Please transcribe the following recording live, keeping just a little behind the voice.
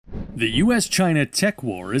The US-China tech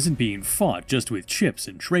war isn't being fought just with chips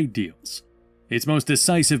and trade deals. Its most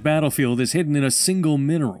decisive battlefield is hidden in a single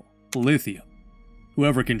mineral, lithium.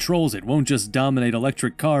 Whoever controls it won't just dominate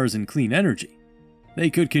electric cars and clean energy. They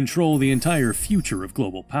could control the entire future of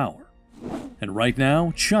global power. And right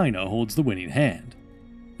now, China holds the winning hand.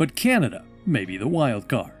 But Canada may be the wild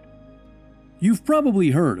card. You've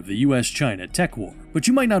probably heard of the US-China tech war, but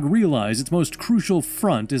you might not realize its most crucial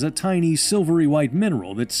front is a tiny silvery white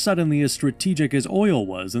mineral that's suddenly as strategic as oil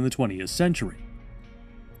was in the 20th century.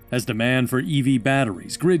 As demand for EV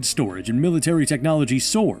batteries, grid storage, and military technology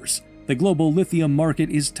soars, the global lithium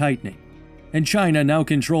market is tightening, and China now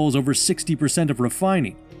controls over 60% of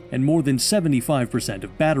refining and more than 75%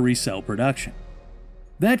 of battery cell production.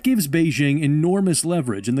 That gives Beijing enormous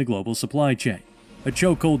leverage in the global supply chain, a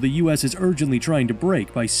chokehold the US is urgently trying to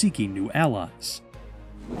break by seeking new allies.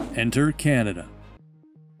 Enter Canada.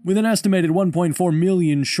 With an estimated 1.4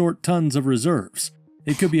 million short tons of reserves,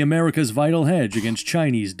 it could be America's vital hedge against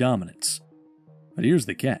Chinese dominance. But here's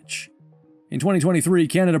the catch. In 2023,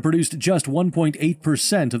 Canada produced just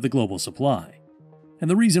 1.8% of the global supply. And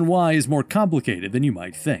the reason why is more complicated than you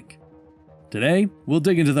might think. Today, we'll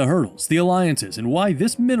dig into the hurdles, the alliances, and why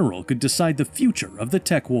this mineral could decide the future of the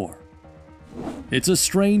tech war. It's a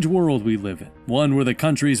strange world we live in, one where the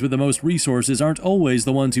countries with the most resources aren't always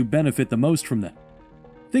the ones who benefit the most from them.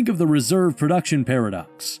 Think of the reserve production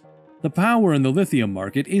paradox. The power in the lithium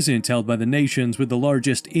market isn't held by the nations with the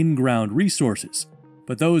largest in-ground resources,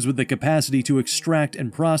 but those with the capacity to extract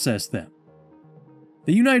and process them.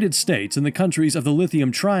 The United States and the countries of the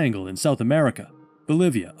Lithium Triangle in South America,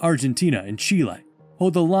 Bolivia, Argentina, and Chile,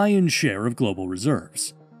 hold the lion's share of global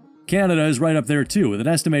reserves. Canada is right up there too, with an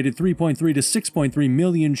estimated 3.3 to 6.3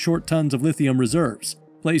 million short tons of lithium reserves,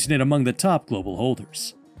 placing it among the top global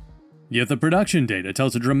holders. Yet the production data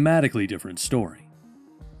tells a dramatically different story.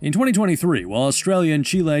 In 2023, while Australia and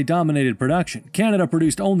Chile dominated production, Canada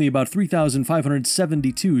produced only about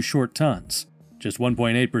 3,572 short tons, just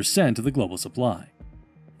 1.8% of the global supply.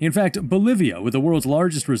 In fact, Bolivia, with the world's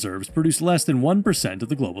largest reserves, produced less than 1% of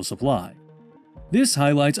the global supply. This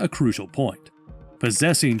highlights a crucial point.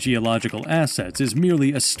 Possessing geological assets is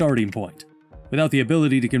merely a starting point. Without the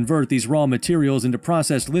ability to convert these raw materials into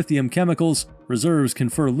processed lithium chemicals, reserves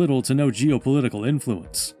confer little to no geopolitical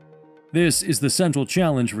influence. This is the central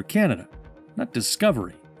challenge for Canada, not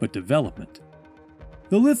discovery, but development.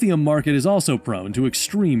 The lithium market is also prone to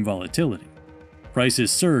extreme volatility.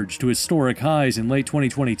 Prices surged to historic highs in late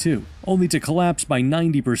 2022, only to collapse by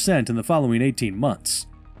 90% in the following 18 months.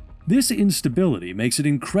 This instability makes it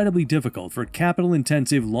incredibly difficult for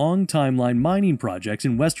capital-intensive, long-timeline mining projects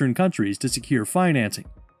in Western countries to secure financing,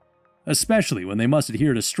 especially when they must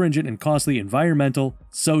adhere to stringent and costly environmental,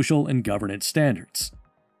 social, and governance standards.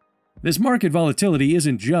 This market volatility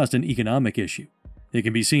isn't just an economic issue. It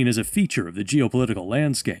can be seen as a feature of the geopolitical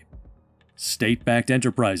landscape. State-backed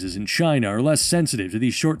enterprises in China are less sensitive to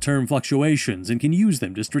these short-term fluctuations and can use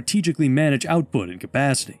them to strategically manage output and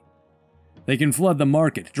capacity. They can flood the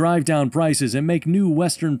market, drive down prices, and make new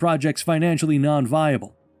Western projects financially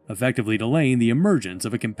non-viable, effectively delaying the emergence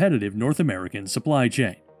of a competitive North American supply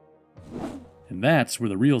chain. And that's where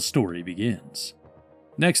the real story begins.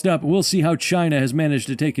 Next up, we'll see how China has managed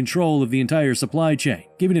to take control of the entire supply chain,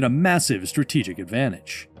 giving it a massive strategic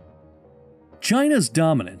advantage. China's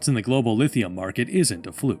dominance in the global lithium market isn't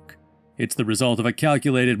a fluke. It's the result of a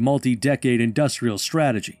calculated multi-decade industrial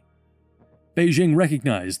strategy. Beijing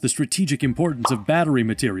recognized the strategic importance of battery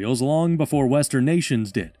materials long before Western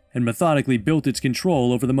nations did, and methodically built its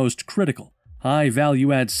control over the most critical,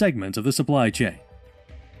 high-value-add segments of the supply chain.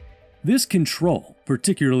 This control,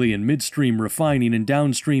 particularly in midstream refining and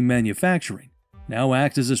downstream manufacturing, now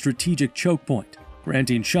acts as a strategic choke point,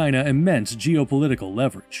 granting China immense geopolitical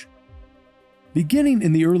leverage. Beginning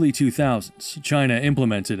in the early 2000s, China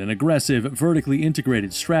implemented an aggressive, vertically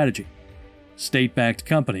integrated strategy. State-backed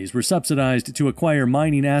companies were subsidized to acquire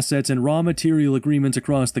mining assets and raw material agreements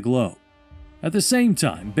across the globe. At the same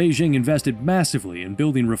time, Beijing invested massively in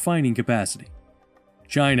building refining capacity.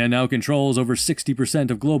 China now controls over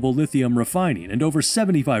 60% of global lithium refining and over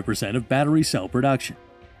 75% of battery cell production.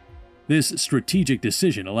 This strategic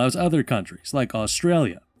decision allows other countries, like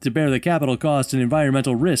Australia, to bear the capital costs and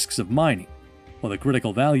environmental risks of mining, while the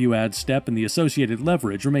critical value-add step and the associated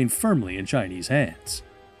leverage remain firmly in Chinese hands.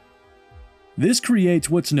 This creates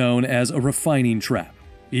what's known as a refining trap.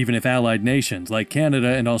 Even if allied nations like Canada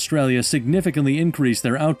and Australia significantly increase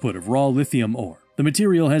their output of raw lithium ore, the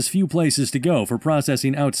material has few places to go for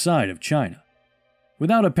processing outside of China.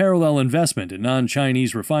 Without a parallel investment in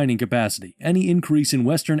non-Chinese refining capacity, any increase in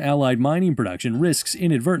Western allied mining production risks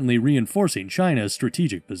inadvertently reinforcing China's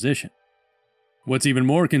strategic position. What's even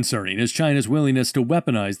more concerning is China's willingness to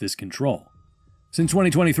weaponize this control. Since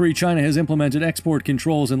 2023, China has implemented export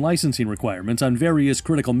controls and licensing requirements on various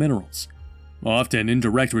critical minerals, often in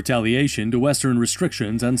direct retaliation to Western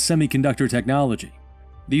restrictions on semiconductor technology.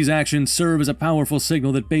 These actions serve as a powerful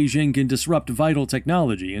signal that Beijing can disrupt vital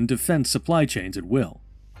technology and defense supply chains at will.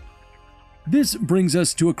 This brings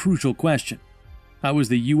us to a crucial question. How is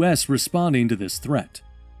the US responding to this threat?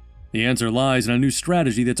 The answer lies in a new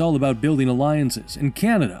strategy that's all about building alliances, and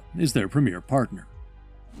Canada is their premier partner.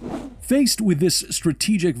 Faced with this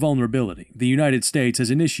strategic vulnerability, the United States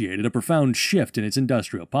has initiated a profound shift in its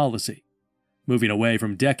industrial policy. Moving away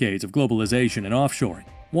from decades of globalization and offshoring,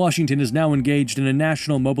 Washington is now engaged in a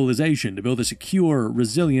national mobilization to build a secure,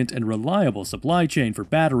 resilient, and reliable supply chain for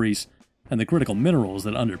batteries and the critical minerals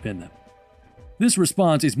that underpin them. This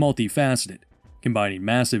response is multifaceted, combining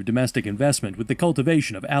massive domestic investment with the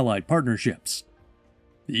cultivation of allied partnerships.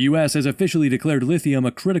 The U.S. has officially declared lithium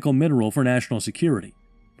a critical mineral for national security,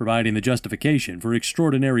 providing the justification for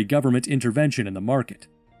extraordinary government intervention in the market.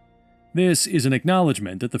 This is an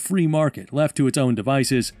acknowledgement that the free market, left to its own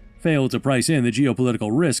devices, failed to price in the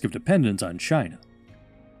geopolitical risk of dependence on China.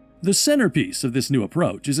 The centerpiece of this new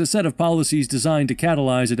approach is a set of policies designed to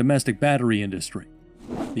catalyze a domestic battery industry.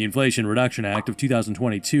 The Inflation Reduction Act of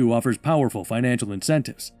 2022 offers powerful financial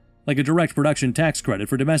incentives, like a direct production tax credit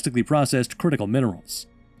for domestically processed critical minerals.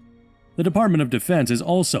 The Department of Defense is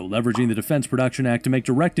also leveraging the Defense Production Act to make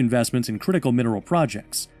direct investments in critical mineral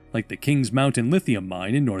projects, like the Kings Mountain lithium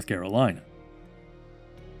mine in North Carolina.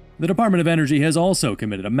 The Department of Energy has also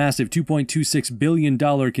committed a massive $2.26 billion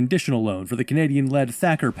conditional loan for the Canadian-led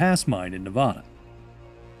Thacker Pass mine in Nevada.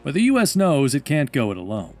 But the U.S. knows it can't go it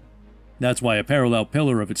alone. That's why a parallel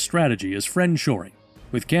pillar of its strategy is friendshoring,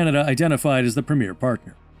 with Canada identified as the premier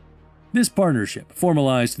partner. This partnership,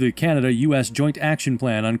 formalized through the Canada-U.S. Joint Action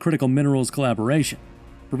Plan on Critical Minerals Collaboration,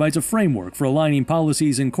 provides a framework for aligning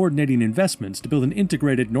policies and coordinating investments to build an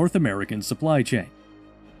integrated North American supply chain.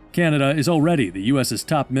 Canada is already the U.S.'s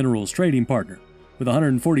top minerals trading partner, with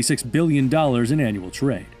 $146 billion in annual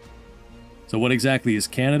trade. So what exactly is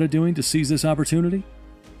Canada doing to seize this opportunity?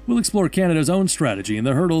 We'll explore Canada's own strategy and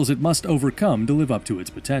the hurdles it must overcome to live up to its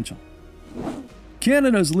potential.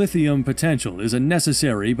 Canada's lithium potential is a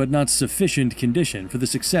necessary but not sufficient condition for the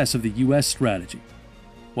success of the U.S. strategy.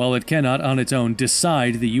 While it cannot on its own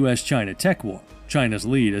decide the U.S.-China tech war, China's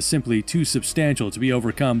lead is simply too substantial to be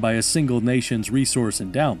overcome by a single nation's resource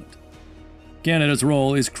endowment. Canada's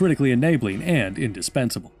role is critically enabling and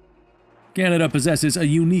indispensable. Canada possesses a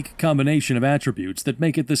unique combination of attributes that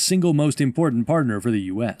make it the single most important partner for the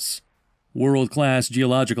U.S. World-class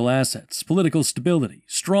geological assets, political stability,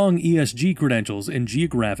 strong ESG credentials, and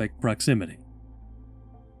geographic proximity.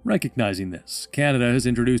 Recognizing this, Canada has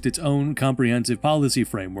introduced its own comprehensive policy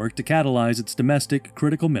framework to catalyze its domestic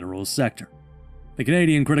critical minerals sector. The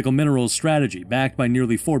Canadian Critical Minerals Strategy, backed by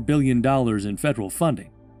nearly $4 billion in federal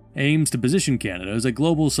funding, aims to position Canada as a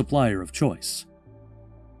global supplier of choice.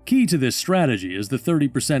 Key to this strategy is the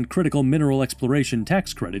 30% critical mineral exploration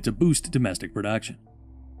tax credit to boost domestic production.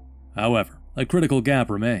 However, a critical gap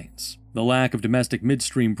remains: the lack of domestic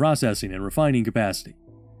midstream processing and refining capacity.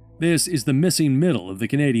 This is the missing middle of the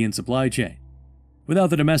Canadian supply chain.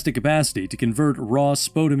 Without the domestic capacity to convert raw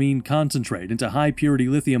spodumene concentrate into high-purity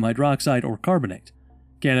lithium hydroxide or carbonate,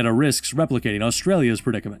 Canada risks replicating Australia's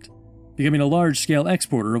predicament, becoming a large-scale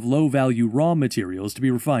exporter of low-value raw materials to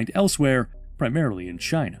be refined elsewhere, primarily in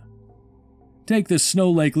China. Take the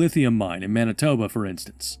Snow Lake lithium mine in Manitoba, for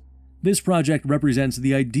instance. This project represents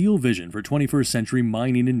the ideal vision for 21st century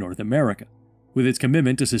mining in North America, with its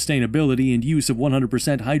commitment to sustainability and use of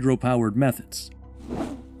 100% hydro-powered methods.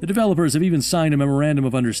 The developers have even signed a memorandum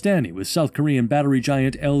of understanding with South Korean battery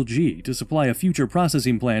giant LG to supply a future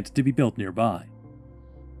processing plant to be built nearby.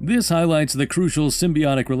 This highlights the crucial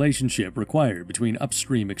symbiotic relationship required between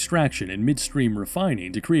upstream extraction and midstream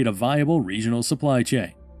refining to create a viable regional supply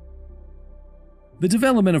chain. The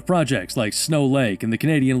development of projects like Snow Lake and the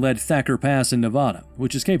Canadian-led Thacker Pass in Nevada,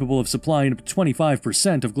 which is capable of supplying up to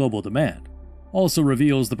 25% of global demand, also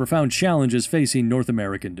reveals the profound challenges facing North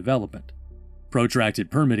American development. Protracted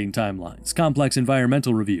permitting timelines, complex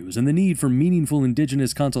environmental reviews, and the need for meaningful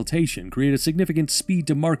indigenous consultation create a significant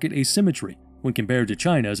speed-to-market asymmetry when compared to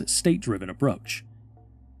China's state-driven approach.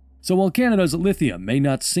 So while Canada's lithium may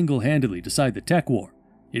not single-handedly decide the tech war,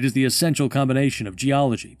 it is the essential combination of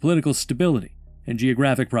geology, political stability, and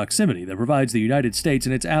geographic proximity that provides the United States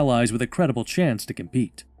and its allies with a credible chance to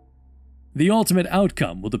compete. The ultimate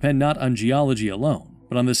outcome will depend not on geology alone,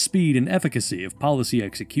 but on the speed and efficacy of policy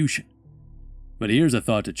execution. But here's a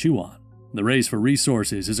thought to chew on. The race for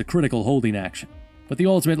resources is a critical holding action, but the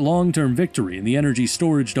ultimate long-term victory in the energy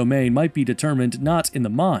storage domain might be determined not in the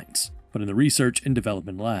mines, but in the research and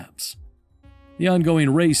development labs. The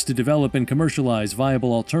ongoing race to develop and commercialize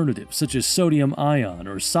viable alternatives such as sodium-ion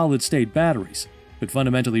or solid-state batteries could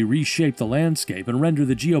fundamentally reshape the landscape and render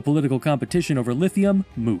the geopolitical competition over lithium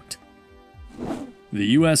moot. The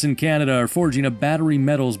US and Canada are forging a battery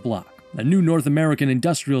metals bloc, a new North American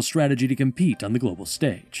industrial strategy to compete on the global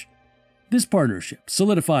stage. This partnership,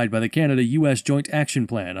 solidified by the Canada-US Joint Action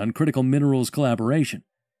Plan on Critical Minerals Collaboration,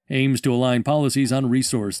 aims to align policies on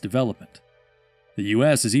resource development. The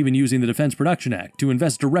US is even using the Defense Production Act to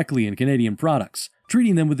invest directly in Canadian products,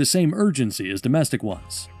 treating them with the same urgency as domestic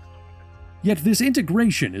ones. Yet this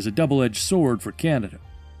integration is a double-edged sword for Canada.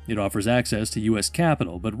 It offers access to US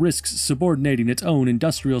capital but risks subordinating its own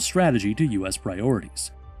industrial strategy to US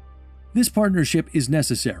priorities. This partnership is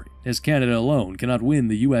necessary, as Canada alone cannot win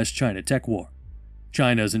the US-China tech war.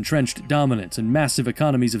 China's entrenched dominance and massive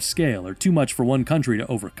economies of scale are too much for one country to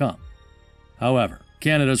overcome. However,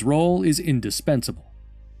 Canada's role is indispensable.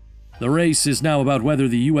 The race is now about whether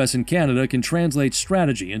the US and Canada can translate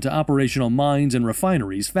strategy into operational mines and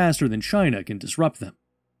refineries faster than China can disrupt them.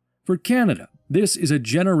 For Canada, this is a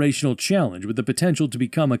generational challenge with the potential to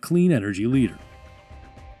become a clean energy leader.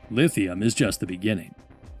 Lithium is just the beginning.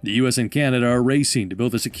 The US and Canada are racing to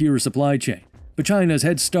build a secure supply chain, but China's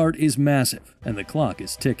head start is massive, and the clock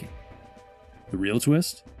is ticking. The real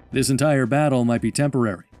twist? This entire battle might be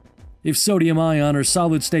temporary. If sodium-ion or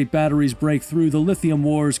solid-state batteries break through, the lithium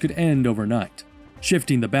wars could end overnight,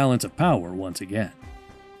 shifting the balance of power once again.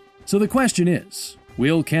 So the question is,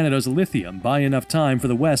 will Canada's lithium buy enough time for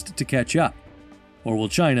the West to catch up? Or will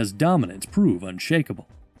China's dominance prove unshakable?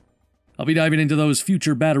 I'll be diving into those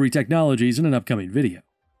future battery technologies in an upcoming video.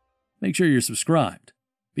 Make sure you're subscribed,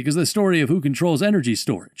 because the story of who controls energy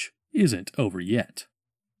storage isn't over yet.